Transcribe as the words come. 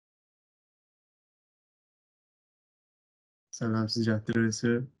Salam sejahtera,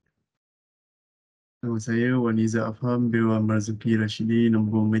 Sir. Nama saya Wan Izzat Afham, B1 Marzuki Rashidi,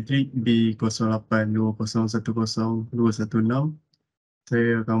 nombor Matric B082410216.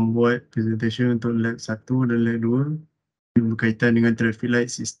 Saya akan buat presentation untuk lab 1 dan lab 2 yang berkaitan dengan traffic light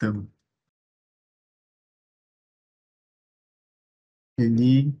system.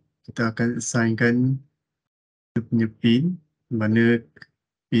 Ini kita akan assignkan kita punya pin, mana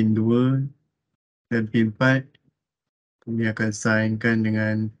pin 2 dan pin 4 kami akan assignkan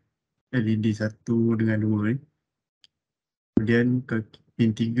dengan LED 1 dengan 2. Kemudian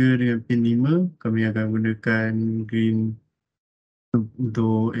pin 3 dengan pin 5 kami akan gunakan green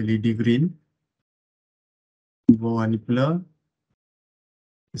untuk LED green. Di bawah ni pula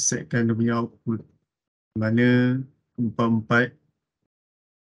setkan dia punya output, mana empat-empat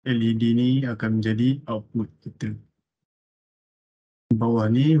LED ni akan menjadi output kita. Di bawah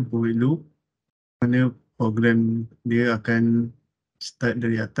ni void loop, mana program dia akan start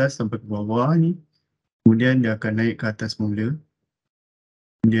dari atas sampai ke bawah ni, kemudian dia akan naik ke atas mula,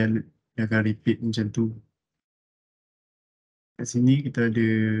 kemudian dia akan repeat macam tu. Kat sini kita ada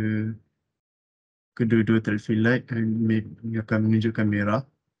kedua-dua traffic light yang akan menunjukkan merah.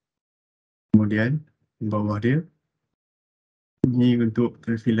 Kemudian di bawah dia ini untuk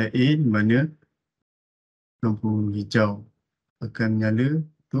traffic light A, di mana lampu hijau akan menyala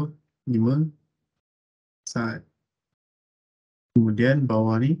untuk 5 saat. Kemudian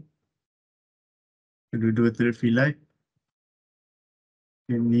bawah ni kedua-dua traffic light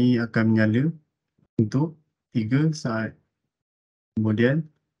ini akan menyala untuk 3 saat. Kemudian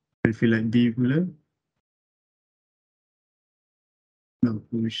traffic light B pula,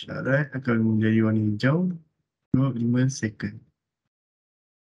 lampu isyarat akan menjadi warna hijau untuk 5 second.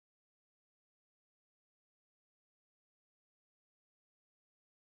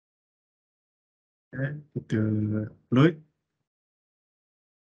 Kita upload.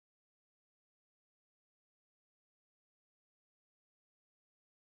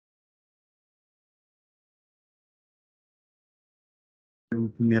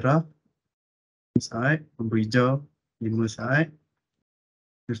 Lampu merah 5 saat, lampu hijau 5 saat,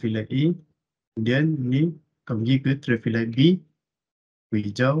 traffic light A. Kemudian ni akan pergi ke traffic light B, lampu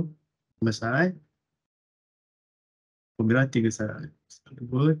hijau 5 saat, lampu merah 3 saat. 1,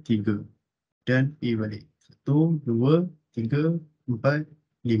 2, 3. Dan A balik. 1, 2, 3, 4,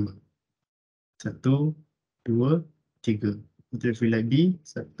 5. 1, 2, 3. Traffic light B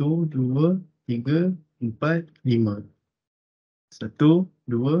 1, 2, 3, 4, 5. 1,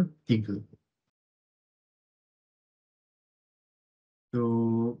 2, 3.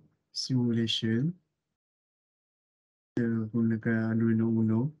 So simulation kita gunakan Arduino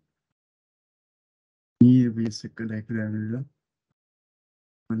Uno. Ni dia punya circuit diagram dulu lah.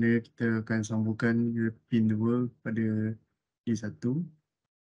 Mana kita akan sambungkan pin 2 pada D1,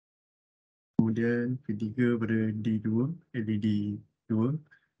 kemudian pin 3 pada D2, LED 2,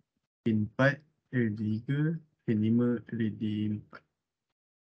 pin 4 LED 3, pin 5 LED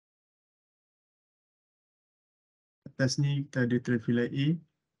 4. Atas ni kita ada traffic light A,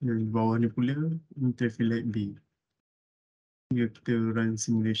 dan di bawah ni pula ini traffic light B. Jika kita run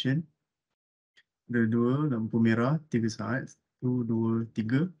simulation, ada 2 lampu merah 3 saat, 1, 2,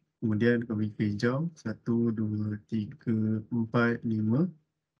 3. Kemudian kami ke hijau 1, 2, 3, 4, 5.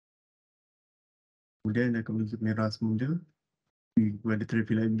 Kemudian akan menunjuk merah semula. Pada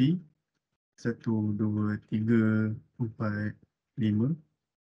traffic light B 1, 2, 3, 4, 5.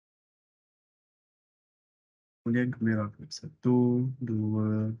 Kemudian ke merah 1,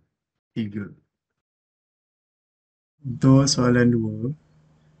 2, 3. Untuk soalan 2,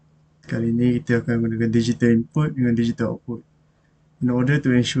 kali ini kita akan gunakan digital input dengan digital output. In order to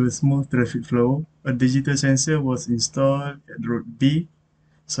ensure smooth traffic flow, a digital sensor was installed at road B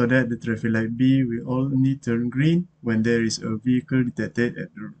so that the traffic light B will only turn green when there is a vehicle detected at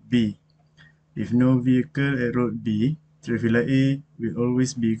road B. If no vehicle at road B, traffic light A will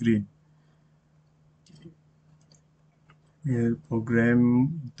always be green. Program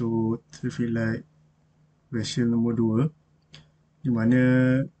untuk traffic light version nombor 2, di mana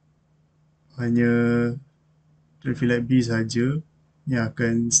hanya traffic light B saja yang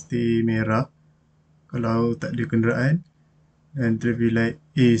akan stay merah kalau tak ada kenderaan, dan traffic light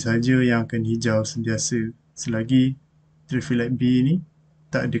A saja yang akan hijau sentiasa selagi traffic light B ni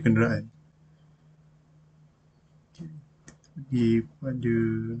tak ada kenderaan. Pergi pada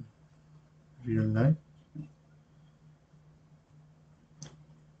real life.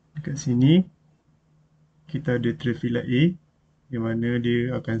 Dekat sini kita ada traffic light A di mana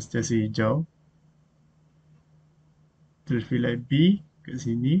dia akan sentiasa hijau. Traffic light B kat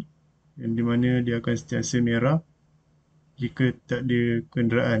sini yang di mana dia akan sentiasa merah jika tak ada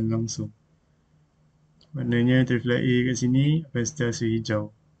kenderaan langsung. Maknanya traffic light A kat sini akan sentiasa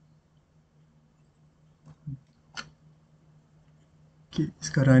hijau. Okay,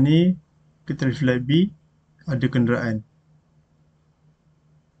 sekarang ni ke traffic light B ada kenderaan.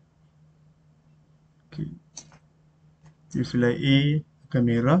 Okay. Traffic light A akan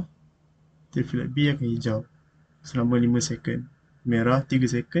merah, traffic light B akan hijau selama 5 second. Merah 3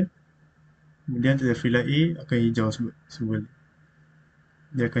 second, kemudian traffic light A akan hijau semula.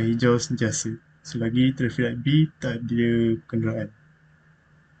 Dia akan hijau sentiasa selagi traffic light B tak ada kenderaan.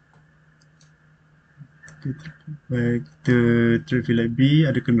 Kita traffic light B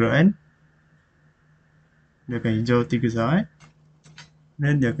ada kenderaan, dia akan hijau 3 saat,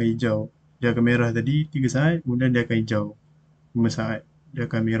 dan dia akan hijau. Dia akan merah tadi 3 saat, kemudian dia akan hijau 5 saat. Dia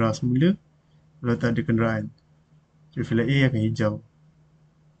akan merah semula kalau tak ada kenderaan. Traffic light A akan hijau.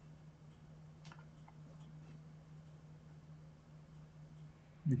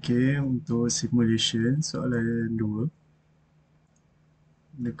 Okey, untuk simulation soalan 2.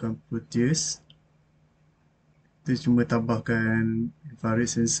 Dekat Proteus, kita cuma tambahkan infrared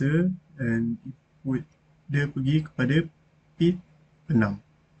sensor dan input dia pergi kepada pin 6.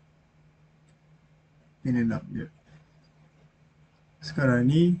 Pin 6 je. Sekarang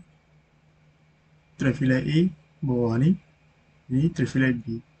ni traffic light A bawah ni, ini traffic light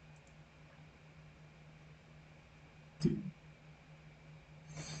B. Okay.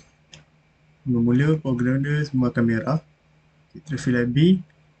 Mula-mula program dia semua akan merah. Okay. Traffic light B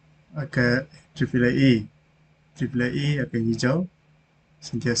akan traffic light A. Traffic light A akan hijau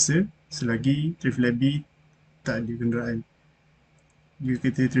sentiasa selagi traffic light B tak ada kenderaan. Jika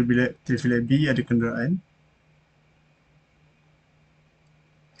kita traffic light B ada kenderaan,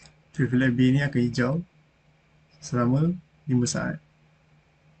 traffic light B ni akan hijau selama 5 saat.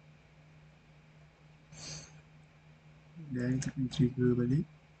 Dan kita trigger balik.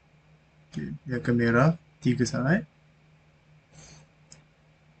 Okay, dia akan merah 3 saat.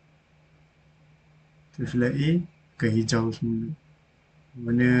 Traffic light A akan hijau semula.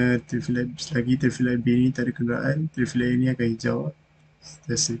 Mana selagi traffic light B ni tak ada kenderaan, traffic light A ni akan hijau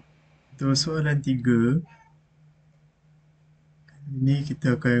sentiasa. Untuk soalan 3, ini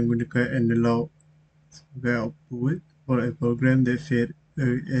kita akan gunakan analog sebagai output for a program that fade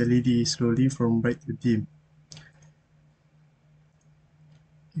a LED slowly from bright to dim.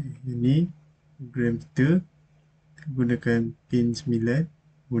 Ini program kita gunakan pin 9,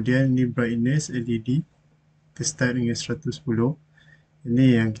 kemudian ni brightness LED, kita start dengan 110.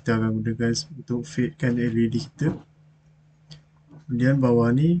 Ini yang kita akan gunakan untuk fadekan LED kita. Kemudian bawah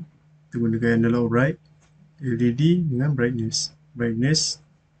ni kita gunakan analog bright LED dengan brightness. Brightness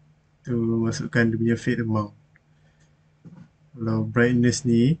tu masukkan dia punya fade amount. Kalau brightness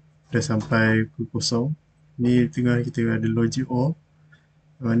ni dah sampai ke kosong, ni tengah kita ada logic OR,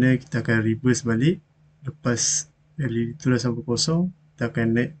 mana kita akan reverse balik. Lepas LED tu dah sampai kosong, kita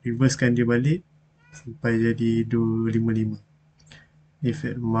akan reversekan dia balik sampai jadi 255. Ni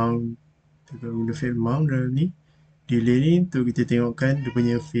fade amount. Kita guna fade amount dalam ni. Delay ni untuk kita tengokkan dia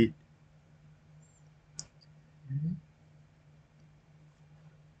punya fade.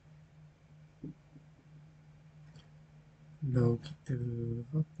 Kalau kita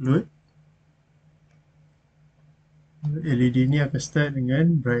upload, LED ni akan start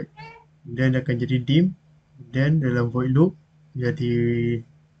dengan bright, dan akan jadi dim, dan dalam void loop jadi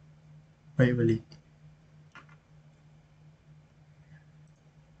bright balik.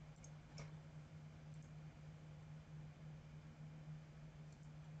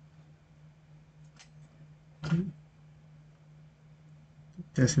 Okay.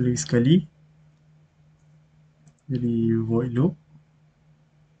 Test lagi sekali. Jadi void loop.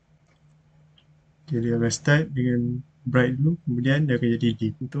 Jadi akan start dengan bright dulu, kemudian dia akan jadi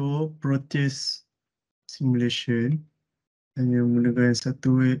dim. Untuk Proteus simulation, hanya menggunakan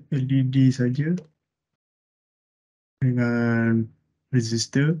satu LED saja dengan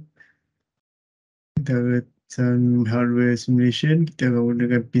resistor. Dalam hardware simulation, kita akan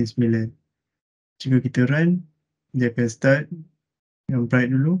menggunakan pin 9. Jika kita run, dia akan start dengan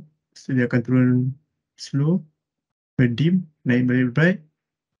bright dulu, so dia akan turun slow ke dim, naik balik bright,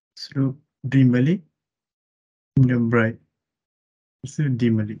 slow dim balik, kemudian bright, so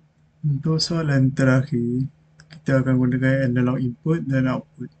dim balik. Untuk soalan terakhir, kita akan gunakan analog input dan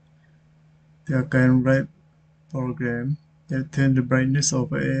output. Kita akan write program that turn the brightness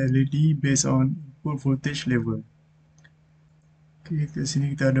of a LED based on input voltage level. Okay, kat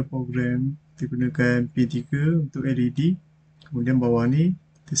sini kita ada program. Kita gunakan pin 3 untuk LED. Kemudian bawah ni,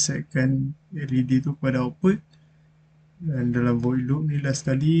 kita setkan LED tu pada output. Dan dalam void loop ni last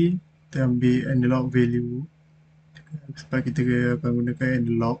kali, kita ambil analog value. sebab kita akan gunakan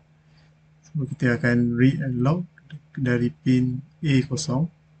analog. So kita akan read analog dari pin A0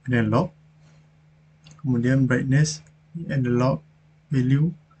 analog, kemudian brightness analog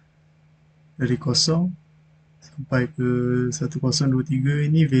value dari 0 sampai ke 1023.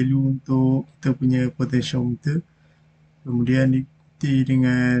 Ini value untuk kita punya potentiometer, kemudian diikuti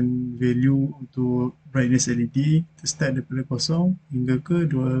dengan value untuk brightness LED. Kita start daripada 0 hingga ke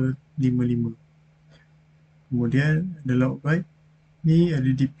 255. Kemudian analog bright ni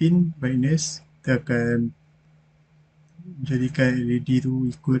LED pin brightness, kita akan jadikan LED tu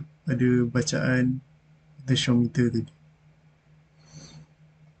ikut pada bacaan potentiometer tadi.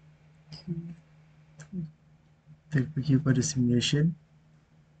 Kita pergi pada simulation.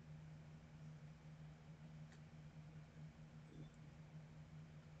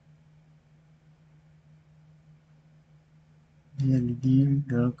 Ini LED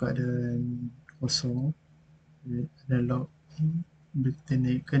dalam keadaan kosong, analog ni bila kita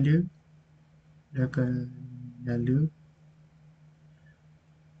naikkan dia akan nyala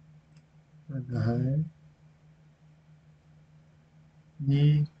perlahan.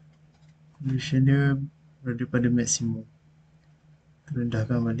 Ni condition dia berada pada maksimum.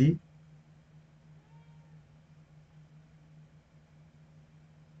 Rendahkan balik.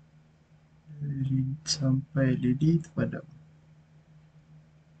 Sampai LED terpadam.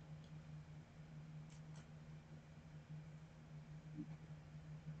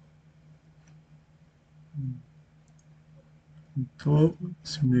 Untuk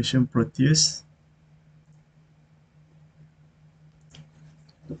simulation Proteus,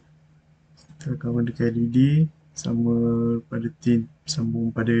 kita akan gunakan LED sama pada pin, sambung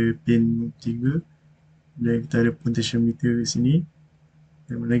pada pin 3, dan kita ada potentiometer di sini,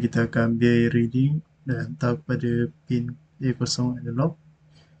 yang mana kita akan ambil reading dan hantar pada pin A0 analog.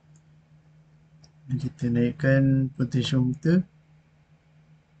 Dan kita naikkan potentiometer,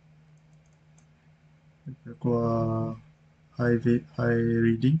 kita keluar high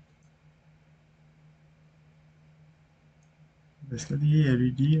reading. Lepas sekali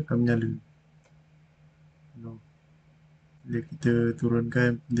LED akan menyala. Bila kita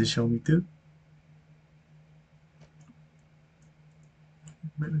turunkan potentiometer,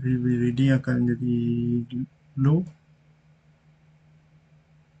 reading akan jadi low.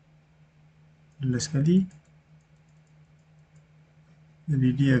 Last sekali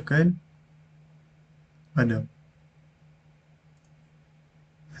LED akan padam.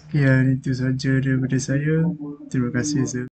 Sekian, itu sahaja daripada saya. Terima kasih.